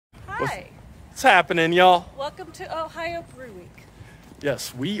Hi. What's happening, y'all? Welcome to Ohio Brew Week.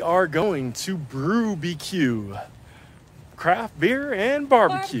 Yes, we are going to Brew BQ. Craft beer and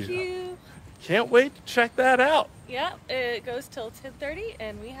barbecue. Can't wait to check that out. Yeah, it goes till 10:30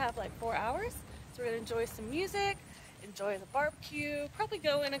 and we have like 4 hours. So we're going to enjoy some music, enjoy the barbecue, probably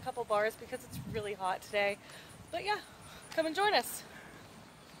go in a couple bars because it's really hot today. But yeah, come and join us.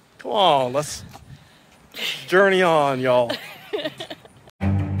 Come on, let's journey on, y'all.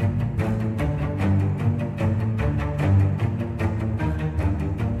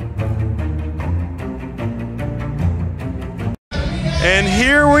 And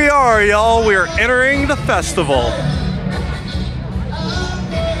here we are, y'all. We are entering the festival.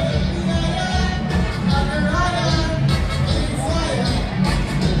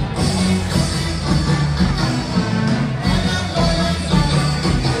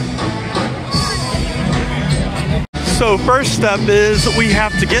 So first step is we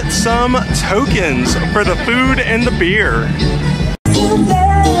have to get some tokens for the food and the beer.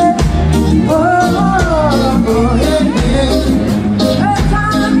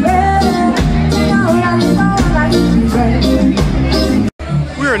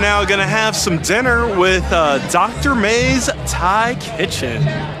 We are now gonna have some dinner with Dr. May's Thai Kitchen,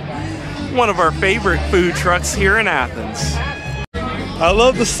 one of our favorite food trucks here in Athens. I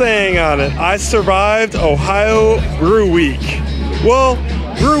love the saying on it, I survived Ohio Brew Week. Well,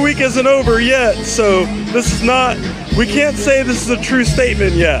 Brew Week isn't over yet, so this is not, we can't say this is a true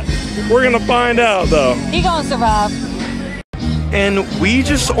statement yet. We're gonna find out though. You gonna survive. And we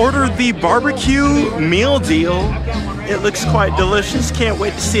just ordered the barbecue meal deal. It looks quite delicious, can't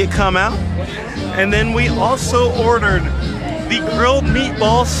wait to see it come out. And then we also ordered the grilled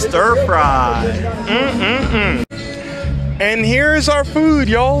meatball stir fry. And here's our food,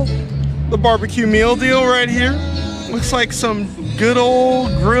 y'all. The barbecue meal deal right here. Looks like some good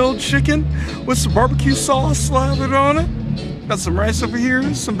old grilled chicken with some barbecue sauce slathered on it. Got some rice over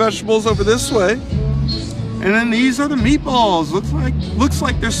here, some vegetables over this way. And then these are the meatballs. Looks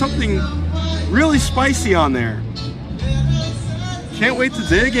like there's something really spicy on there. Can't wait to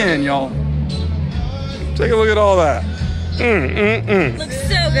dig in, y'all. Take a look at all that. Looks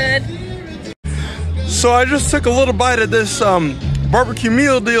so good. So I just took a little bite of this barbecue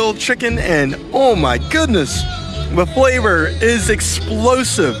meal deal chicken and oh my goodness, the flavor is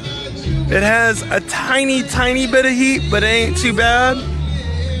explosive. It has a tiny bit of heat, but it ain't too bad.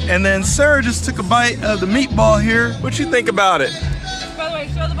 And then Sarah just took a bite of the meatball here. What you think about it? By the way,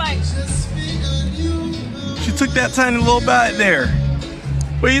 show the bite. She took that tiny little bite there.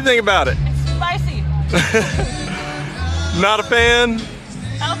 What do you think about it? It's spicy. Not a fan?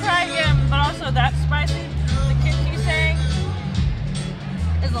 I'll try again, but also that spicy, the kick he's saying,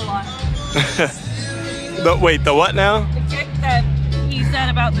 is a lot. Wait, the what now? The kick that he said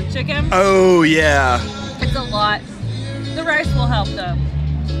about the chicken. Oh yeah. It's a lot. The rice will help though.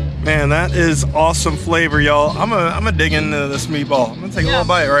 Man, that is awesome flavor, y'all. I'm gonna dig into this meatball. I'm gonna take a little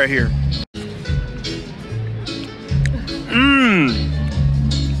bite right here.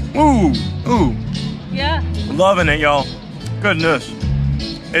 Ooh. Yeah. Loving it, y'all. Goodness.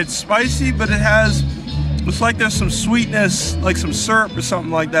 It's spicy, but it has, looks like there's some sweetness, like some syrup or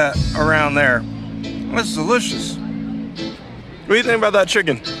something like that around there. That's delicious. What do you think about that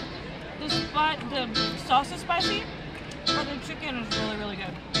chicken? The sauce is spicy, but the chicken is really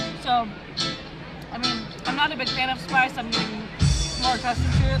good. So, I mean, I'm not a big fan of spice. I'm getting more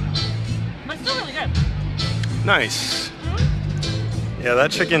accustomed to it, but it's still really good. Nice. Yeah,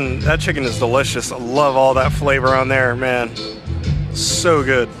 that chicken is delicious. I love all that flavor on there, man. So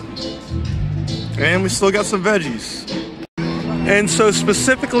good. And we still got some veggies. And so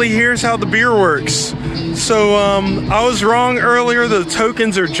specifically, here's how the beer works. So I was wrong earlier, the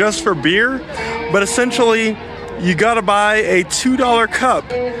tokens are just for beer, but essentially you gotta buy a $2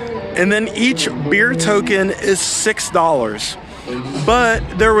 cup and then each beer token is $6.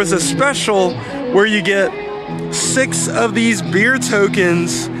 But there was a special where you get 6 of these beer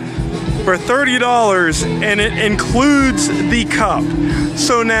tokens for $30 and it includes the cup.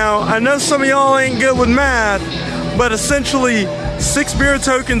 So now I know some of y'all ain't good with math, but essentially 6 beer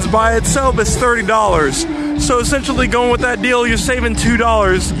tokens by itself is $30. So essentially going with that deal, you're saving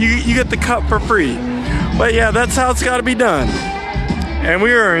 $2. You get the cup for free. But yeah, that's how it's gotta be done. And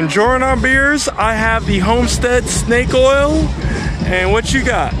we are enjoying our beers. I have the Homestead Snake Oil. And what you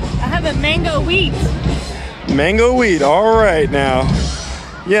got? I have a mango wheat. Mango wheat, all right now.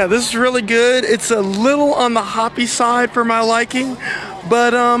 Yeah, this is really good. It's a little on the hoppy side for my liking,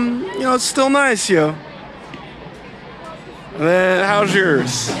 but you know, it's still nice, yo. And then, how's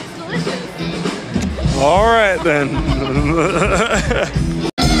yours? It's delicious. All right then.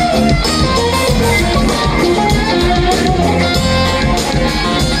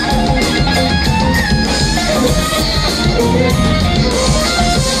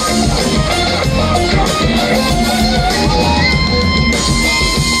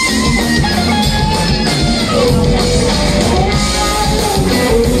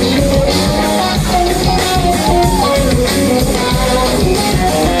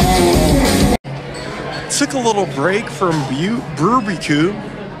 little break from Brewbecue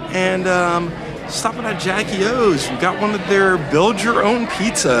and stopping at Jackie O's. We got one of their build-your-own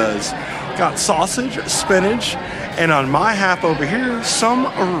pizzas. Got sausage, spinach, and on my half over here, some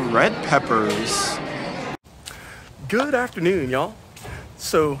red peppers. Good afternoon, y'all.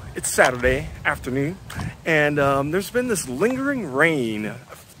 So it's Saturday afternoon, and there's been this lingering rain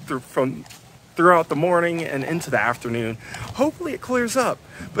throughout the morning and into the afternoon. Hopefully it clears up.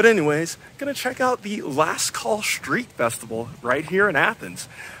 But anyways, gonna check out the Last Call Street Festival right here in Athens.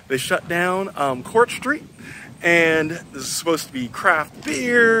 They shut down Court Street, and this is supposed to be craft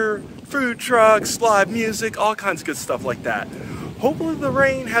beer, food trucks, live music, all kinds of good stuff like that. Hopefully the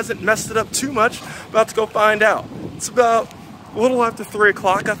rain hasn't messed it up too much. About to go find out. It's about a little after 3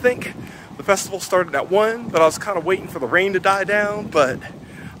 o'clock, I think. The festival started at 1, but I was kind of waiting for the rain to die down, but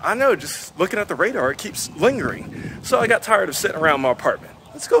I know, just looking at the radar, it keeps lingering. So I got tired of sitting around my apartment.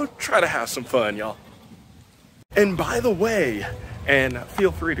 Let's go try to have some fun, y'all. And by the way, and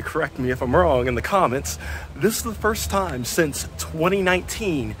feel free to correct me if I'm wrong in the comments, this is the first time since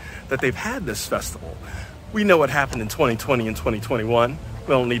 2019 that they've had this festival. We know what happened in 2020 and 2021. We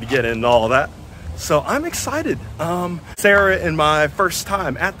don't need to get into all that. So I'm excited. Sara and my first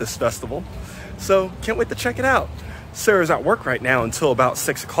time at this festival. So can't wait to check it out. Sara's at work right now until about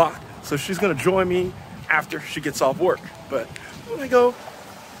 6 o'clock. So she's gonna join me after she gets off work. But I'm gonna go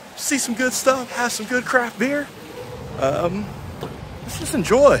see some good stuff, have some good craft beer. Let's just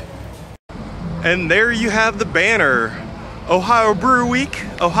enjoy. And there you have the banner. Ohio Brew Week,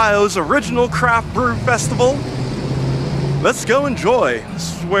 Ohio's original craft brew festival. Let's go enjoy.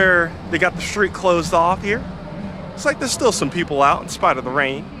 This is where they got the street closed off here. Looks like there's still some people out in spite of the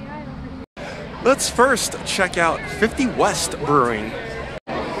rain. Let's first check out 50 West Brewing.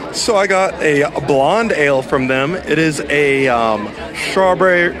 So I got a blonde ale from them. It is a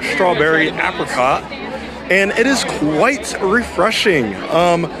strawberry apricot, and it is quite refreshing.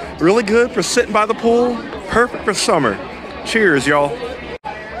 Really good for sitting by the pool, perfect for summer. Cheers, y'all.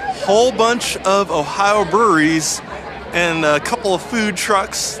 Whole bunch of Ohio breweries and a couple of food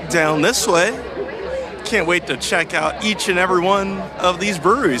trucks down this way. Can't wait to check out each and every one of these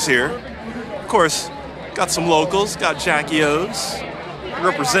breweries here. Of course, got some locals, got Jackie O's,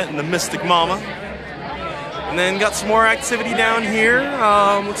 representing the Mystic Mama. And then got some more activity down here.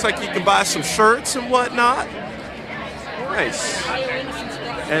 Looks like you can buy some shirts and whatnot. Nice.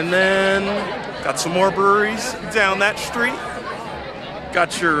 And then got some more breweries down that street.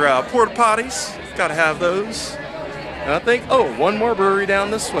 Got your porta potties, gotta have those. And I think, oh, one more brewery down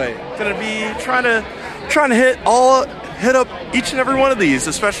this way. Gonna be trying to hit up each and every one of these,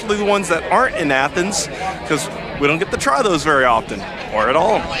 especially the ones that aren't in Athens, because we don't get to try those very often, or at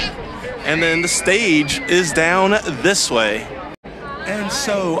all. And then the stage is down this way. And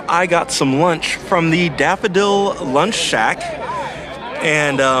so I got some lunch from the Daffodil Lunch Shack,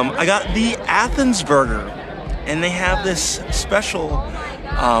 and I got the Athens burger, and they have this special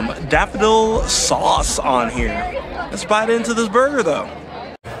daffodil sauce on here. Let's bite into this burger though.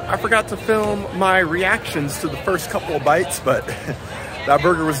 I forgot to film my reactions to the first couple of bites, but that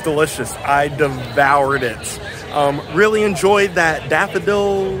burger was delicious. I devoured it. Really enjoyed that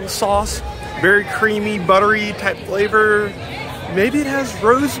daffodil sauce. Very creamy, buttery type flavor. Maybe it has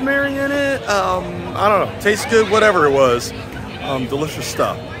rosemary in it. I don't know. Tastes good, whatever it was. Delicious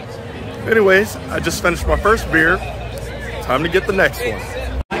stuff. Anyways, I just finished my first beer. Time to get the next one.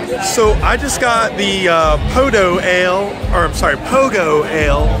 So I just got the Pogo Ale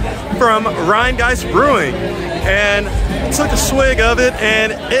from Rheingeist Brewing, and took a swig of it,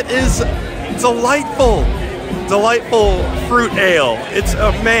 and it is delightful fruit ale. It's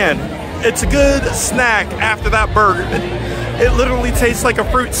it's a good snack after that burger. It literally tastes like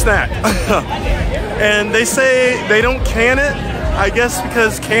a fruit snack. And they say they don't can it, I guess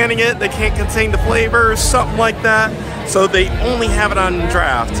because canning it, they can't contain the flavor or something like that. So they only have it on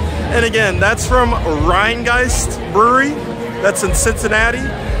draft. And again, that's from Rheingeist Brewery. That's in Cincinnati,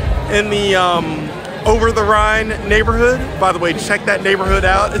 in the Over the Rhine neighborhood. By the way, check that neighborhood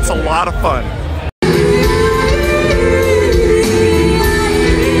out. It's a lot of fun.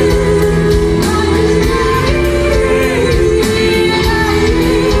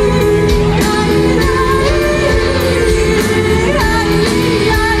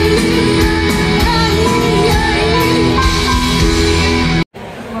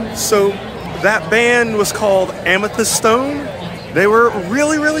 So that band was called Amethyst Stone. They were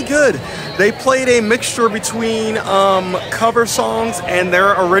really, really good. They played a mixture between cover songs and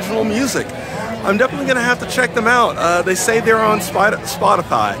their original music. I'm definitely gonna have to check them out. They say they're on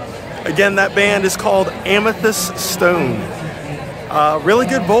Spotify. Again, that band is called Amethyst Stone. Really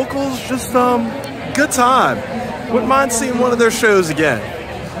good vocals, just good time. Wouldn't mind seeing one of their shows again.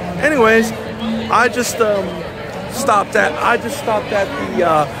 Anyways, I just stopped at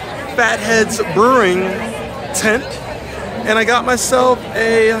the Fatheads Brewing tent, and I got myself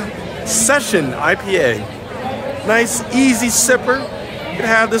a Session IPA. Nice, easy sipper. You can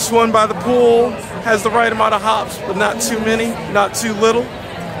have this one by the pool. Has the right amount of hops, but not too many, not too little.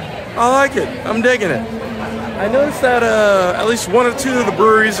 I like it. I'm digging it. I noticed that at least one or two of the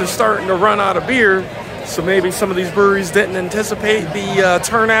breweries are starting to run out of beer, so maybe some of these breweries didn't anticipate the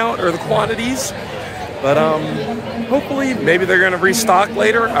turnout or the quantities. But hopefully, maybe they're going to restock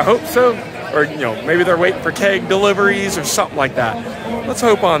later. I hope so. Or, you know, maybe they're waiting for keg deliveries or something like that. Let's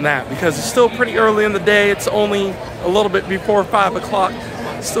hope on that, because it's still pretty early in the day. It's only a little bit before 5 o'clock.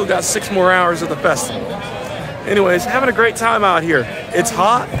 Still got 6 more hours of the festival. Anyways, having a great time out here. It's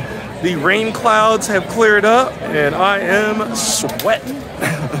hot. The rain clouds have cleared up, and I am sweating.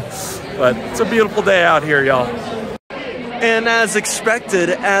 But it's a beautiful day out here, y'all. And as expected,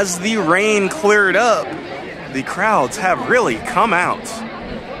 as the rain cleared up, the crowds have really come out.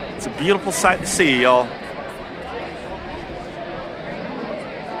 It's a beautiful sight to see, y'all.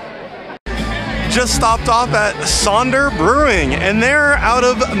 Just stopped off at Sonder Brewing, and they're out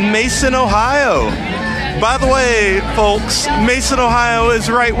of Mason, Ohio. By the way, folks, Mason, Ohio is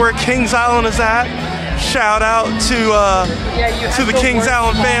right where Kings Island is at. Shout out to the Kings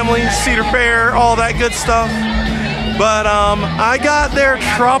Island family, Cedar Fair, all that good stuff. But I got their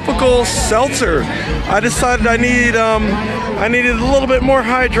tropical seltzer. I decided I needed a little bit more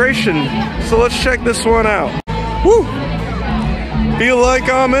hydration, so let's check this one out. Woo! Feel like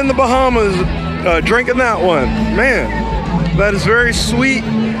I'm in the Bahamas drinking that one. Man, that is very sweet,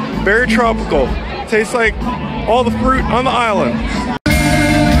 very tropical. Tastes like all the fruit on the island.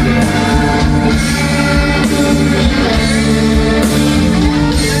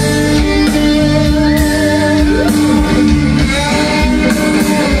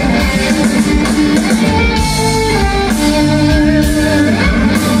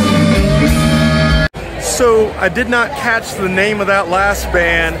 So I did not catch the name of that last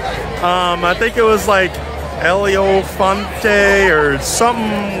band. I think it was like Elio Fonte or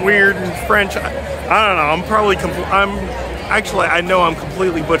something weird in French. I don't know. I know I'm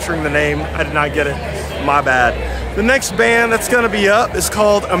completely butchering the name. I did not get it. My bad. The next band that's going to be up is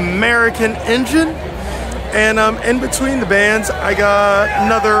called American Engine. And in between the bands, I got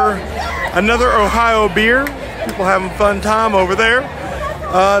another Ohio beer. People having a fun time over there.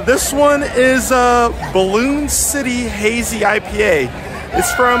 This one is Balloon City Hazy IPA.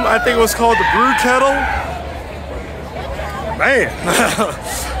 It's from, I think it was called the Brew Kettle. Man,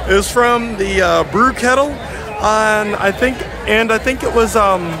 it was from the Brew Kettle, and I think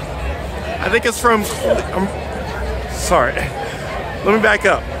it's from. Sorry, let me back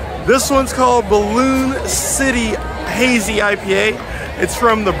up. This one's called Balloon City Hazy IPA. It's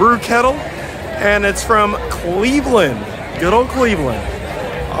from the Brew Kettle, and it's from Cleveland, good old Cleveland.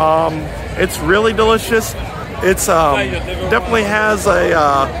 It's really delicious. It's definitely has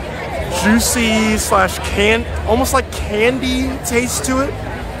a juicy / almost like candy taste to it.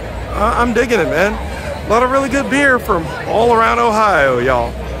 I'm digging it, man. A lot of really good beer from all around Ohio,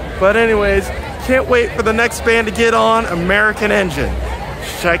 y'all. But anyways, can't wait for the next band to get on, American Engine.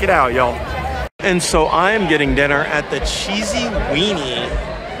 Check it out, y'all. And so I am getting dinner at the Cheesy Weenie,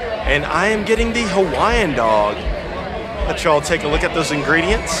 and I am getting the Hawaiian dog. Let y'all take a look at those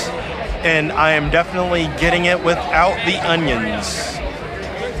ingredients. And I am definitely getting it without the onions.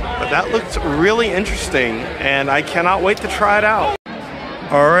 But that looked really interesting, and I cannot wait to try it out.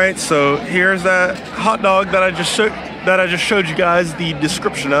 All right, so here's that hot dog that I just showed you guys the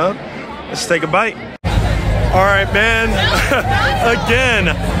description of. Let's take a bite. All right, man. Again,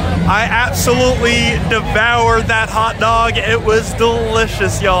 I absolutely devoured that hot dog. It was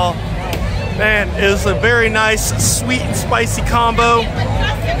delicious, y'all. Man, it was a very nice sweet and spicy combo.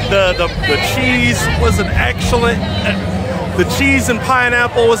 The cheese was an excellent. The cheese and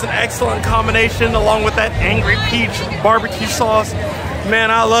pineapple was an excellent combination, along with that Angry Peach barbecue sauce.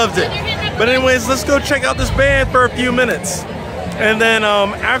 Man, I loved it. But anyways, let's go check out this band for a few minutes. And then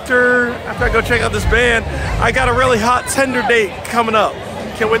after I go check out this band, I got a really hot Tinder date coming up.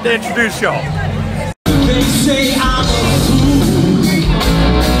 Can't wait to introduce y'all. They say I'm a fool,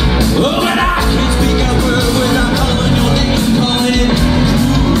 but I can't speak a word without calling your name, calling it.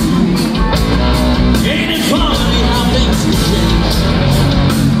 Ain't it funny how things can change?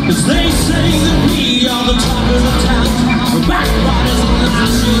 'Cause they say that we are the top of the town. We're backbiters on the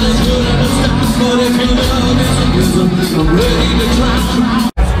house, shit is good in the stop. But if your love isn't good, I'm ready to drown.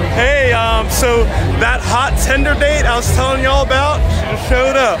 Hey, so that hot Tinder date I was telling y'all about, she just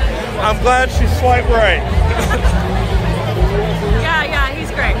showed up. I'm glad she swiped right. Yeah,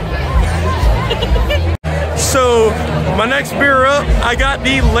 he's great. So, my next beer up, I got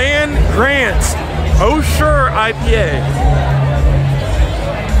the Land Grant Oh Sure IPA.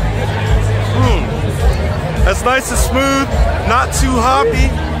 That's nice and smooth, not too hoppy.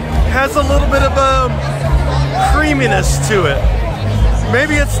 Has a little bit of a creaminess to it.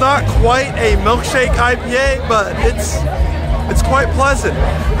 Maybe it's not quite a milkshake IPA, but it's quite pleasant.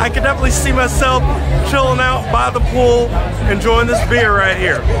 I could definitely see myself chilling out by the pool, enjoying this beer right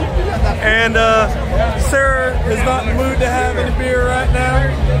here. And Sarah is not in the mood to have any beer right now.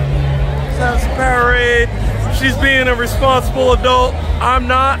 Let's have some Powerade. She's being a responsible adult. I'm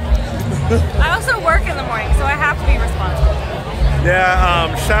not. I also work in the morning, so I have to be responsible.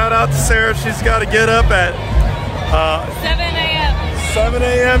 Yeah, shout out to Sarah. She's got to get up at 7 a.m. 7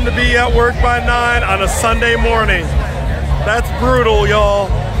 a.m. to be at work by 9 on a Sunday morning. That's brutal, y'all.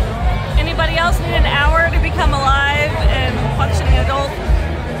 Anybody else need an hour to become alive and functioning adult?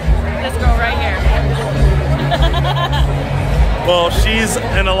 This girl right here. Well, she's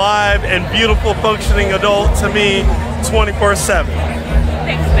an alive and beautiful functioning adult to me 24/7.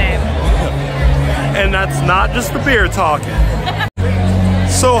 Thanks, babe. And that's not just the beer talking.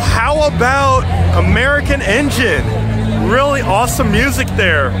 So how about American Engine? Really awesome music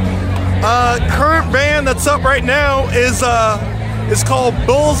there. Current band that's up right now is called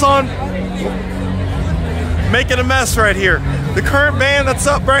Bulls on... Making a mess right here. The current band that's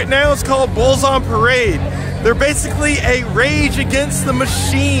up right now is called Bulls on Parade. They're basically a Rage Against the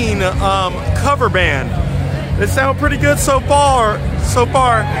Machine cover band. They sound pretty good so far.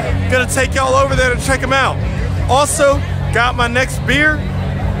 Gonna take y'all over there to check them out. Also, got my next beer.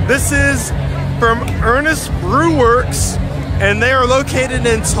 This is from Ernest Brew Works, and they are located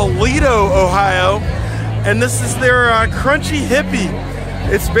in Toledo, Ohio. And this is their Crunchy Hippie.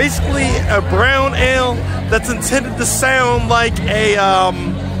 It's basically a brown ale that's intended to sound like a,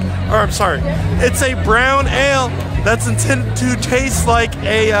 it's a brown ale that's intended to taste like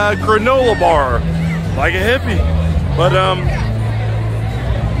a granola bar, like a hippie. But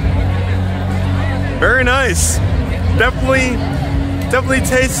very nice. Definitely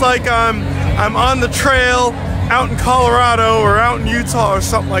tastes like I'm on the trail out in Colorado or out in Utah or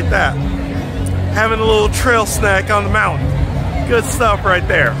something like that. Having a little trail snack on the mountain. Good stuff right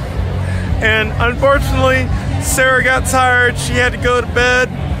there. And unfortunately, Sarah got tired. She had to go to bed.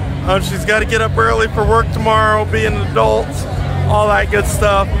 She's got to get up early for work tomorrow, be an adult, all that good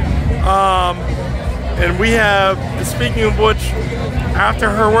stuff. And we have, speaking of which, after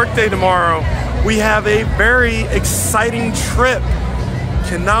her workday tomorrow, we have a very exciting trip.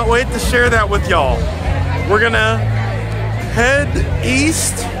 Cannot wait to share that with y'all. We're gonna head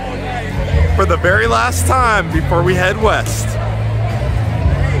east for the very last time before we head west.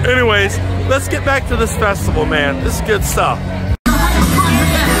 Anyways, let's get back to this festival, man. This is good stuff.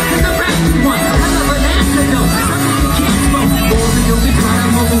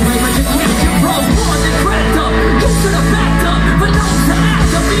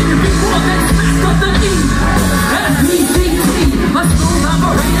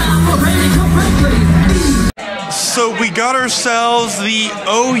 So we got ourselves the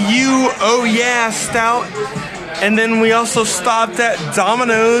OU Oh Yeah Stout, and then we also stopped at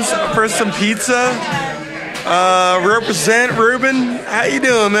Domino's for some pizza. Represent Ruben. How you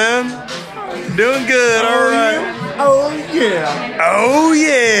doing, man? Doing good, alright. Oh yeah. Oh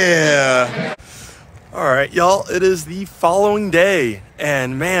yeah. Alright, y'all, it is the following day,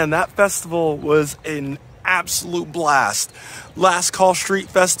 and man, that festival was an absolute blast. Last Call Street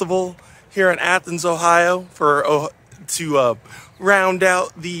Festival here in Athens, Ohio, to round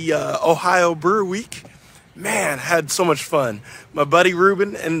out the Ohio Brew Week. Man, had so much fun. My buddy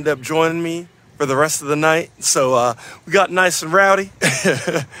Ruben ended up joining me for the rest of the night, so we got nice and rowdy.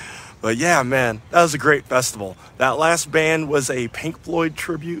 But yeah, man, that was a great festival. That last band was a Pink Floyd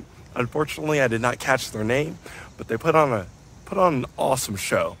tribute. Unfortunately, I did not catch their name, but they put on an awesome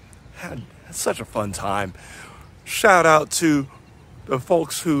show. Had such a fun time. Shout out to the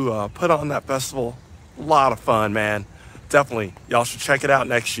folks who put on that festival. A lot of fun, man. Definitely, y'all should check it out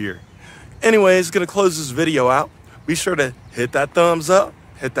next year. Anyways, gonna close this video out. Be sure to hit that thumbs up,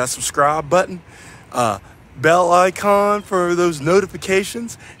 hit that subscribe button, bell icon for those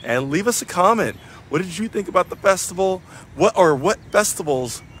notifications, and leave us a comment. What did you think about the festival? What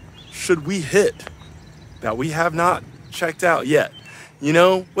festivals should we hit that we have not checked out yet? You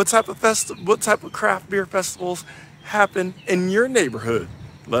know, what type of craft beer festivals happen in your neighborhood?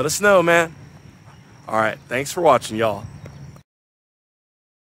 Let us know, man. All right, thanks for watching, y'all.